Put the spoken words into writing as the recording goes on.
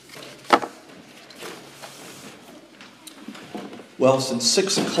Well, since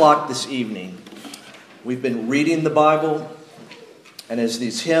 6 o'clock this evening, we've been reading the Bible, and as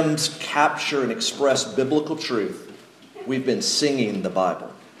these hymns capture and express biblical truth, we've been singing the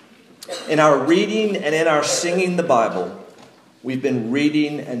Bible. In our reading and in our singing the Bible, we've been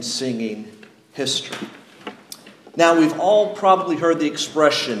reading and singing history. Now, we've all probably heard the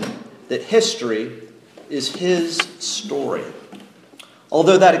expression that history is his story.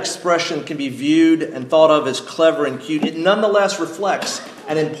 Although that expression can be viewed and thought of as clever and cute, it nonetheless reflects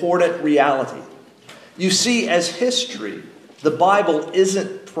an important reality. You see, as history, the Bible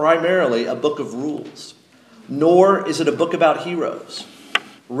isn't primarily a book of rules, nor is it a book about heroes.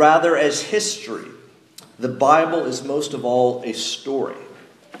 Rather, as history, the Bible is most of all a story.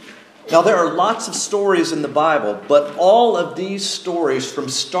 Now, there are lots of stories in the Bible, but all of these stories, from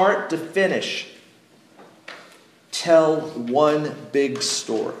start to finish, tell one big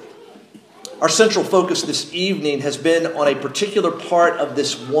story. Our central focus this evening has been on a particular part of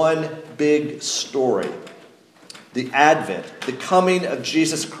this one big story: the Advent, the coming of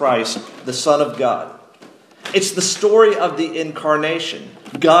Jesus Christ, the Son of God. It's the story of the incarnation,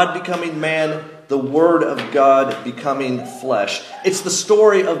 God becoming man, the Word of God becoming flesh. It's the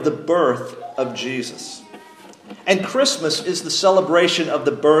story of the birth of Jesus. And Christmas is the celebration of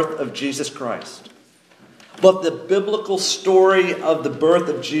the birth of Jesus Christ. But the biblical story of the birth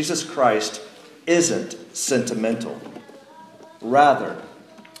of Jesus Christ isn't sentimental. Rather,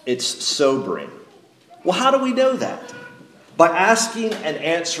 it's sobering. Well, how do we know that? By asking and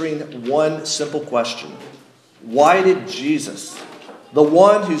answering one simple question. Why did Jesus, the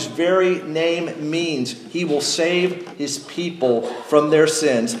one whose very name means he will save his people from their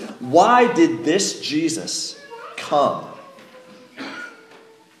sins, why did this Jesus come?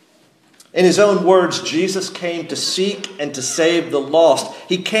 In his own words, Jesus came to seek and to save the lost.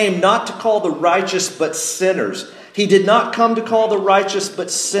 He came not to call the righteous but sinners. He did not come to call the righteous but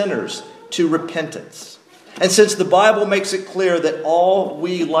sinners to repentance. And since the Bible makes it clear that all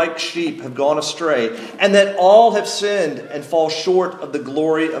we like sheep have gone astray, and that all have sinned and fall short of the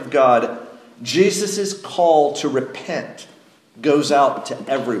glory of God, Jesus' call to repent goes out to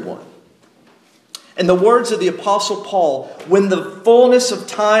everyone. In the words of the Apostle Paul, when the fullness of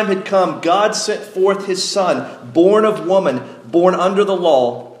time had come, God sent forth his Son, born of woman, born under the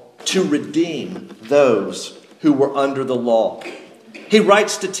law, to redeem those who were under the law. He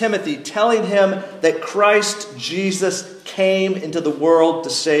writes to Timothy, telling him that Christ Jesus came into the world to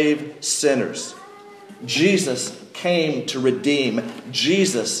save sinners. Jesus came to redeem.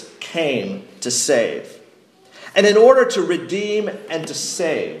 Jesus came to save. And in order to redeem and to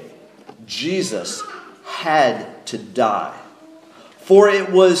save, Jesus had to die. For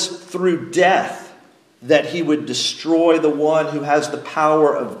it was through death that he would destroy the one who has the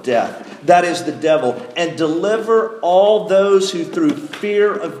power of death, that is the devil, and deliver all those who through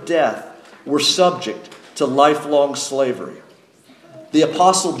fear of death were subject to lifelong slavery. The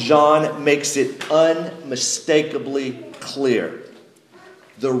Apostle John makes it unmistakably clear.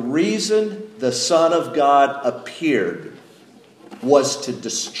 The reason the Son of God appeared was to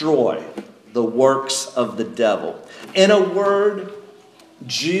destroy the works of the devil. In a word,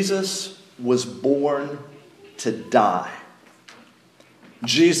 Jesus was born to die.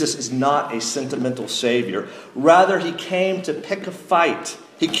 Jesus is not a sentimental Savior. Rather, he came to pick a fight.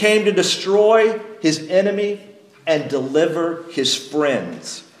 He came to destroy his enemy and deliver his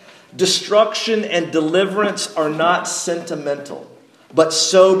friends. Destruction and deliverance are not sentimental, but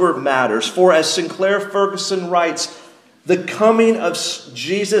sober matters. For as Sinclair Ferguson writes, the coming of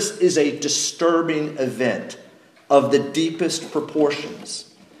Jesus is a disturbing event of the deepest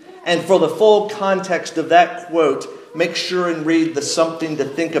proportions. And for the full context of that quote, make sure and read the Something to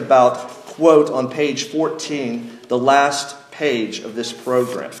Think About quote on page 14, the last page of this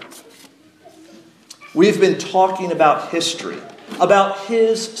program. We've been talking about history, about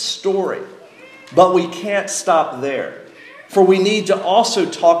his story, but we can't stop there, for we need to also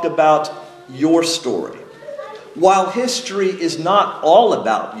talk about your story. While history is not all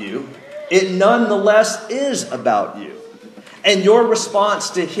about you, it nonetheless is about you. And your response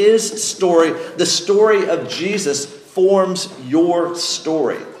to his story, the story of Jesus, forms your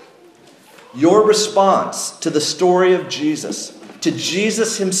story. Your response to the story of Jesus, to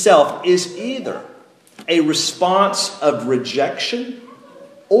Jesus himself, is either a response of rejection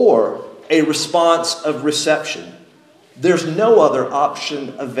or a response of reception. There's no other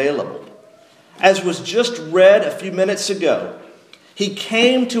option available. As was just read a few minutes ago, he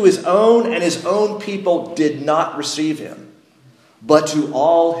came to his own, and his own people did not receive him. But to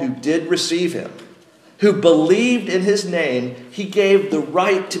all who did receive him, who believed in his name, he gave the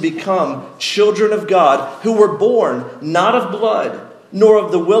right to become children of God, who were born not of blood, nor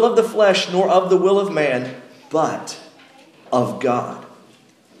of the will of the flesh, nor of the will of man, but of God.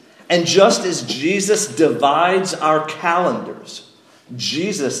 And just as Jesus divides our calendars,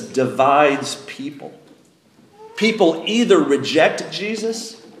 Jesus divides people. People either reject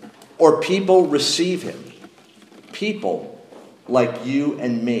Jesus or people receive him. People like you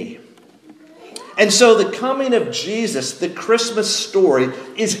and me. And so the coming of Jesus, the Christmas story,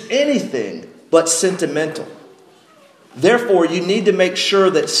 is anything but sentimental. Therefore, you need to make sure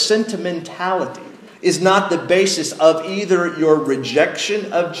that sentimentality is not the basis of either your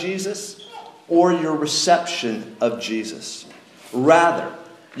rejection of Jesus or your reception of Jesus. Rather,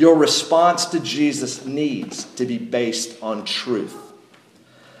 your response to Jesus needs to be based on truth.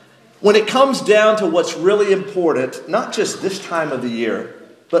 When it comes down to what's really important, not just this time of the year,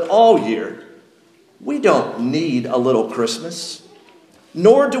 but all year, we don't need a little Christmas,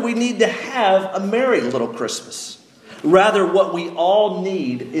 nor do we need to have a merry little Christmas. Rather, what we all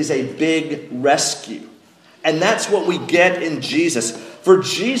need is a big rescue. And that's what we get in Jesus. For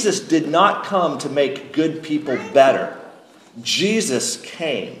Jesus did not come to make good people better. Jesus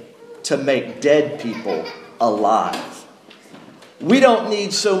came to make dead people alive. We don't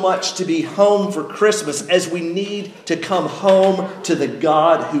need so much to be home for Christmas as we need to come home to the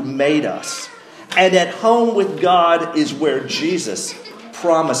God who made us. And at home with God is where Jesus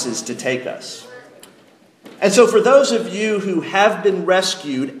promises to take us. And so for those of you who have been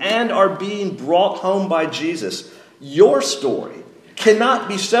rescued and are being brought home by Jesus, your story cannot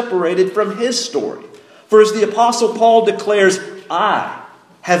be separated from his story. For as the Apostle Paul declares, I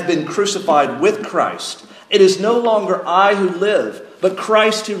have been crucified with Christ. It is no longer I who live, but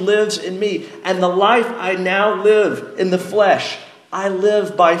Christ who lives in me. And the life I now live in the flesh, I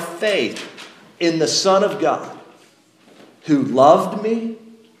live by faith in the Son of God, who loved me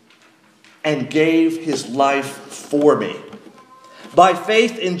and gave his life for me. By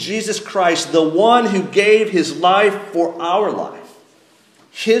faith in Jesus Christ, the one who gave his life for our life,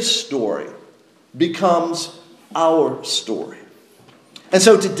 his story becomes our story. And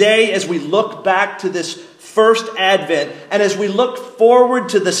so today, as we look back to this first Advent, and as we look forward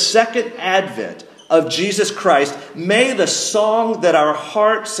to the second Advent of Jesus Christ, may the song that our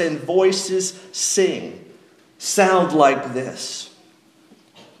hearts and voices sing sound like this.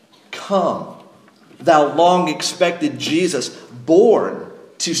 Come, thou long-expected Jesus, born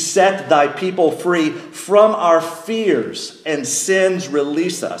to set thy people free from our fears and sins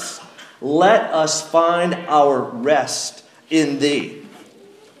release us. Let us find our rest in thee.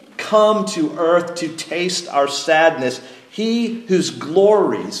 Come to earth to taste our sadness, he whose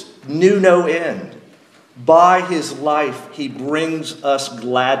glories knew no end. By his life he brings us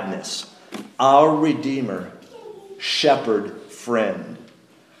gladness, our Redeemer, shepherd, friend.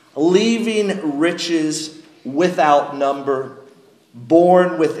 Leaving riches without number,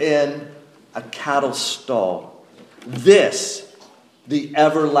 born within a cattle stall. This, the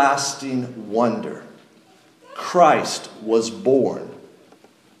everlasting wonder. Christ was born,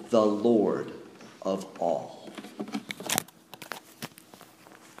 the Lord of all.